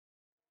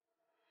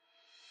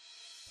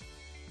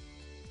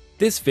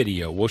This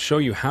video will show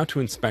you how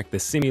to inspect the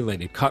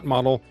simulated cut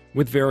model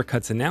with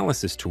Vericut's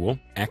analysis tool,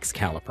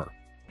 X-Caliper.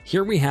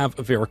 Here we have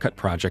a Vericut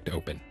project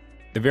open.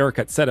 The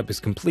Vericut setup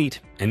is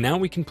complete, and now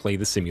we can play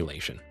the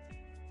simulation.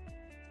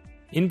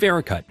 In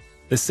Vericut,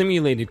 the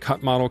simulated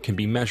cut model can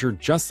be measured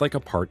just like a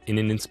part in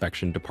an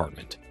inspection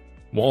department.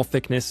 Wall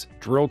thickness,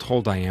 drilled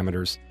hole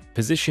diameters,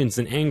 positions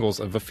and angles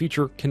of a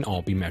feature can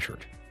all be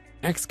measured.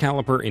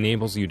 X-Caliper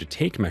enables you to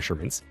take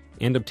measurements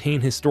and obtain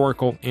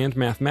historical and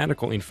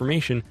mathematical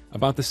information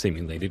about the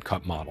simulated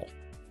cut model.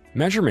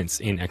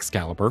 Measurements in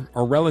X-Caliper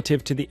are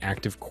relative to the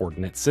active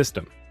coordinate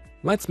system.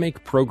 Let's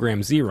make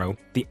Program 0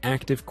 the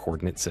active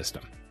coordinate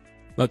system.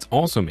 Let's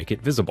also make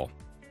it visible.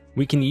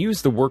 We can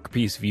use the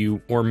workpiece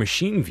view or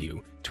machine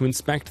view to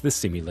inspect the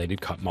simulated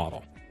cut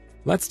model.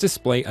 Let's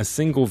display a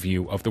single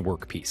view of the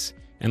workpiece,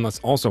 and let's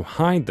also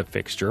hide the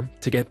fixture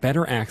to get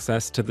better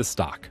access to the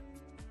stock.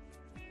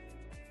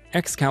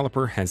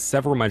 X-Caliper has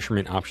several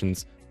measurement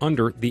options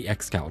under the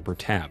X-Caliper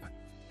tab.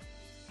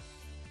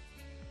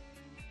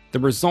 The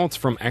results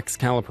from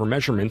X-Caliper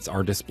measurements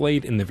are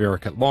displayed in the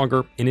Vericut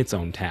logger in its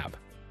own tab.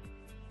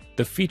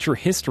 The Feature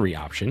History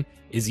option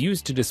is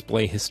used to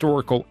display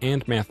historical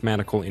and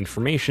mathematical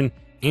information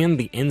and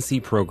the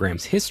NC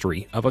program's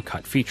history of a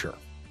cut feature.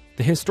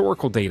 The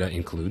historical data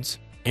includes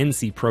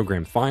NC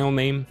program file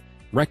name,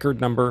 record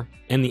number,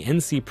 and the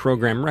NC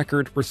program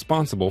record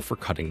responsible for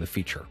cutting the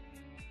feature.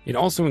 It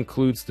also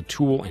includes the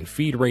tool and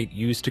feed rate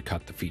used to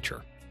cut the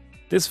feature.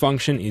 This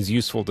function is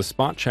useful to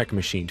spot check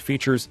machined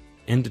features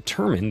and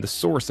determine the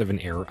source of an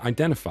error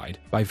identified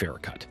by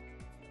Vericut.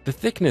 The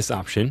thickness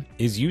option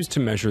is used to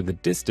measure the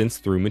distance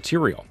through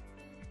material.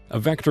 A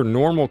vector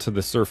normal to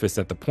the surface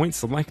at the point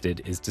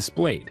selected is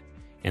displayed,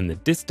 and the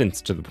distance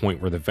to the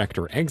point where the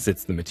vector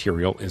exits the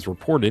material is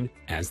reported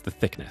as the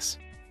thickness.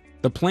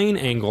 The plane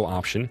angle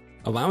option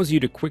allows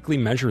you to quickly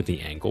measure the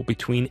angle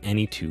between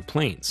any two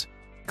planes.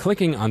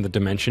 Clicking on the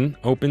dimension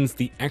opens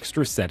the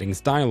Extra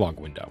Settings dialog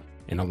window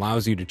and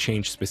allows you to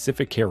change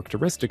specific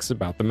characteristics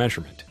about the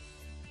measurement.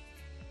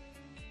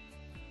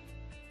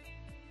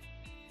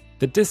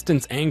 The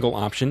distance angle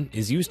option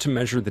is used to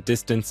measure the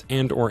distance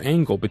and/or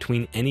angle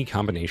between any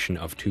combination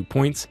of two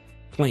points,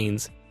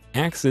 planes,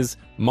 axes,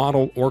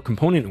 model or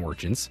component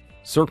origins,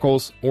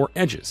 circles, or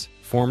edges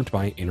formed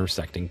by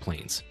intersecting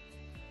planes.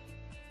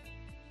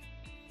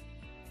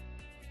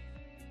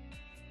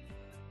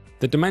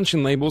 The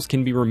dimension labels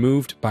can be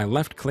removed by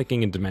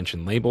left-clicking a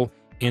dimension label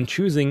and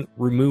choosing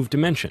Remove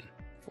Dimension,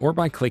 or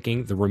by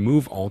clicking the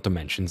Remove All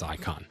Dimensions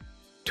icon.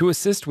 To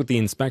assist with the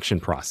inspection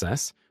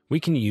process, we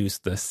can use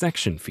the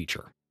Section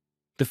feature.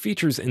 The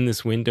features in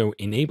this window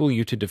enable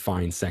you to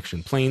define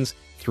section planes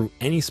through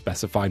any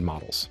specified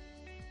models.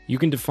 You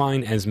can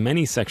define as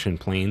many section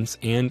planes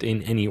and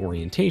in any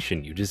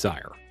orientation you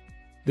desire.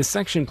 The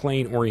section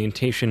plane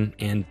orientation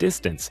and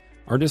distance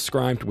are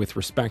described with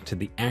respect to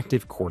the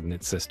active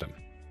coordinate system.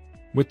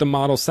 With the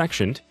model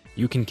sectioned,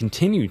 you can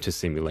continue to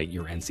simulate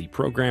your NC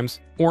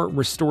programs or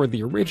restore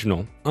the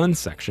original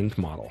unsectioned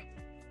model.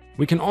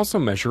 We can also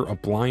measure a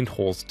blind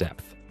hole's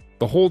depth.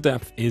 The hole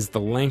depth is the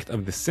length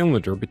of the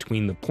cylinder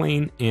between the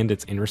plane and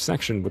its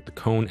intersection with the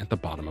cone at the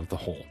bottom of the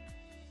hole.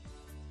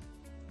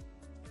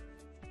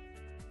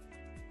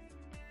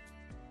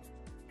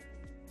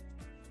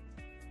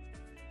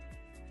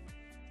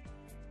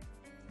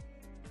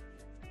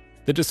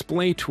 The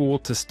Display Tool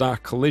to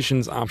Stock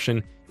Collisions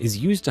option is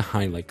used to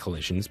highlight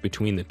collisions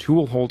between the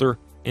tool holder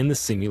and the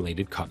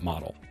simulated cut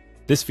model.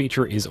 This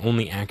feature is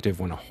only active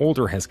when a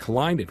holder has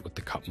collided with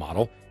the cut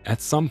model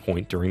at some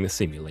point during the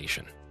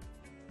simulation.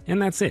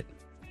 And that's it.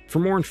 For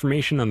more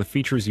information on the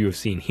features you have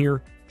seen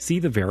here, see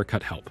the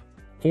Vericut help.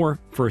 Or,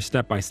 for a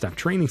step-by-step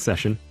training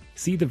session,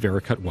 see the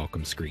Vericut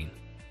welcome screen.